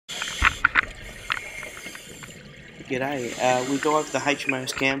G'day. We dived the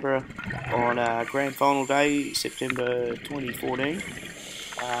HMAS Canberra on grand final day, September 2014.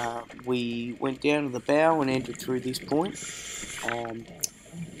 We went down to the bow and entered through this point.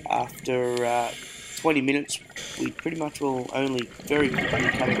 After 20 minutes, we pretty much will only very quickly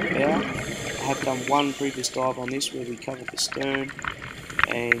cover the bow. I have done one previous dive on this where we covered the stern,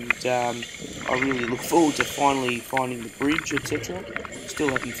 and I really look forward to finally finding the bridge, etc. Still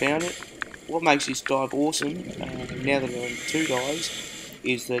haven't found it. What makes this dive awesome, now that I've done two dives,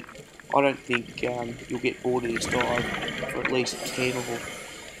 is that I don't think you'll get bored of this dive for at least 10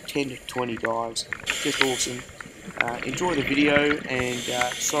 to 20 dives. Just awesome. Enjoy the video, and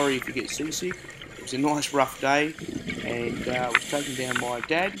sorry if you get seasick. It was a nice rough day, and I was taken down by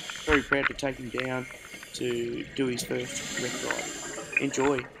Dad. Very proud to take him down to do his first wreck dive.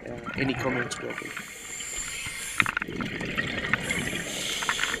 Enjoy. Any comments welcome.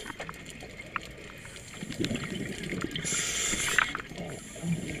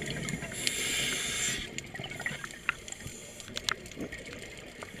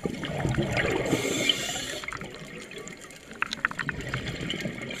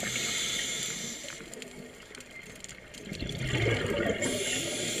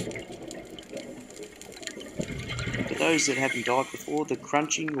 For those that haven't dived before, the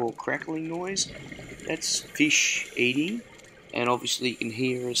crunching or crackling noise, that's fish eating, and obviously you can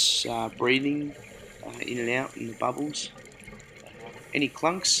hear us breathing in and out in the bubbles. Any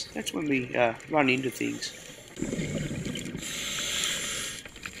clunks, that's when we run into things.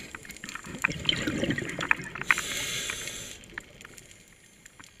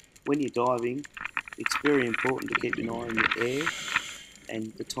 When you're diving, it's very important to keep an eye on your air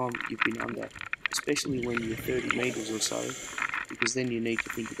and the time that you've been under, especially when you're 30 metres or so, because then you need to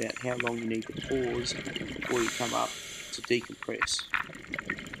think about how long you need to pause before you come up to decompress.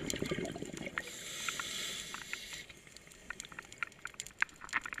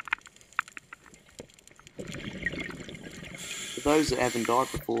 For those that haven't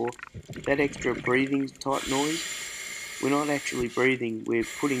dived before, that extra breathing type noise, we're not actually breathing, we're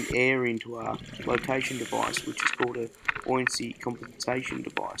putting air into our flotation device, which is called a buoyancy compensation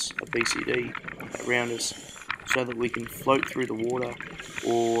device, a BCD, around us, so that we can float through the water,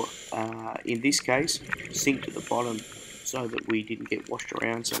 or in this case, sink to the bottom, so that we didn't get washed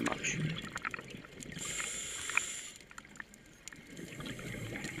around so much.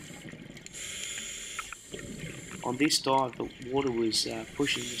 On this dive, the water was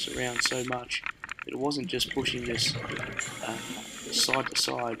pushing us around so much that it wasn't just pushing us side to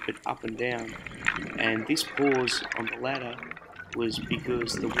side, but up and down. And this pause on the ladder was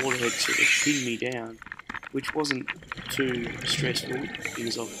because the water had sort of pinned me down, which wasn't too stressful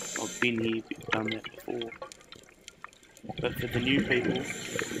because I've been here, done that before. But for the new people,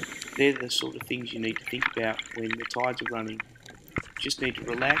 they're the sort of things you need to think about when the tides are running. You just need to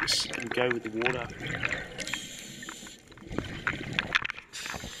relax and go with the water.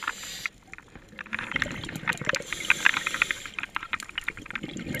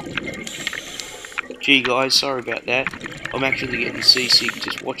 Gee guys, sorry about that. I'm actually getting seasick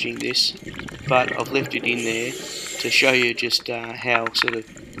just watching this, but I've left it in there to show you just how sort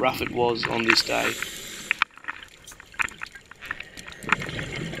of rough it was on this day.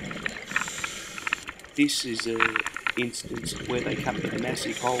 This is an instance where they cut the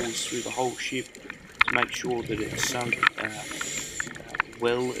massive holes through the whole ship to make sure that it sunk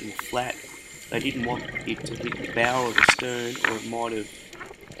well and flat. They didn't want it to hit the bow or the stern, or it might have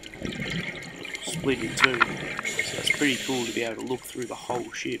split in two. So it's pretty cool to be able to look through the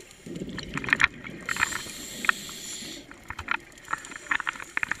whole ship.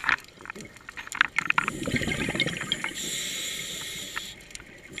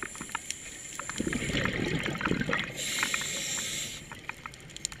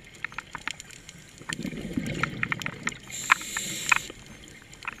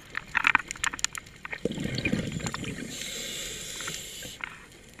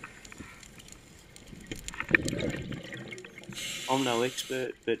 I'm no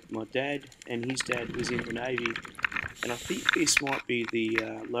expert, but my dad and his dad was in the Navy, and I think this might be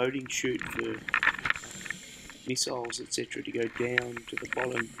the loading chute for missiles, etc., to go down to the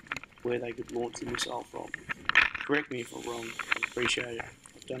bottom where they could launch the missile from. Correct me if I'm wrong, I appreciate it.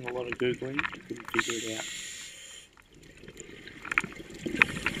 I've done a lot of Googling and couldn't figure it out.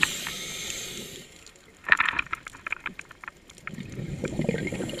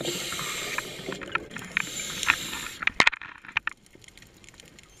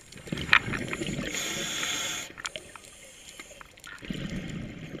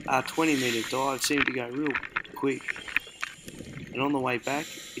 20 metre dive seemed to go real quick. and on the way back,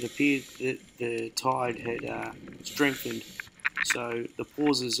 it appeared that the tide had strengthened. So the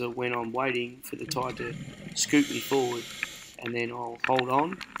pauses are when I'm waiting for the tide to scoop me forward, and then I'll hold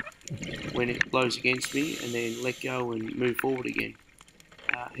on when it blows against me, and then let go and move forward again.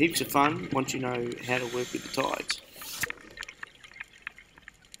 Heaps of fun once you know how to work with the tides.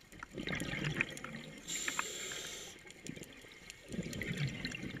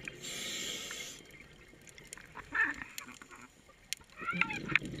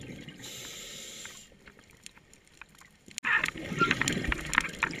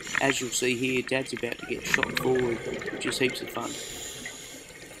 As you'll see here, Dad's about to get shot forward, which is heaps of fun.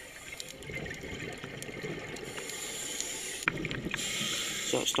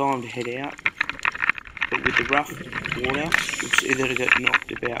 So it's time to head out, but with the rough water, you'll see that I got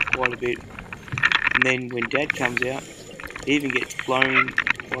knocked about quite a bit. And then when Dad comes out, he even gets blown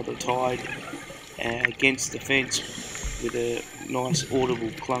by the tide against the fence with a nice audible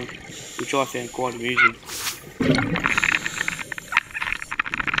clunk, which I found quite amusing.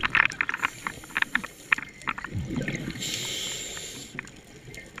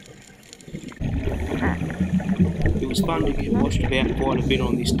 It was fun to get washed about quite a bit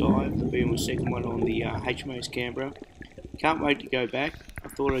on this dive, being my second one on the HMAS Canberra. Can't wait to go back. I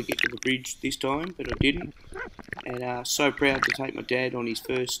thought I'd get to the bridge this time, but I didn't. And so proud to take my dad on his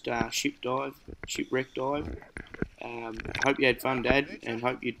first shipwreck dive. Hope you had fun, Dad, and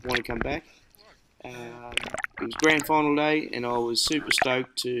hope you'd want to come back. It was grand final day, and I was super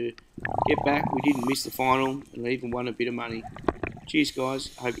stoked to get back. We didn't miss the final, and I even won a bit of money. Cheers, guys.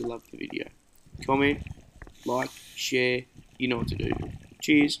 I hope you loved the video. Comment, like, share, you know what to do.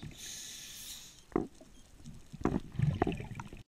 Cheers.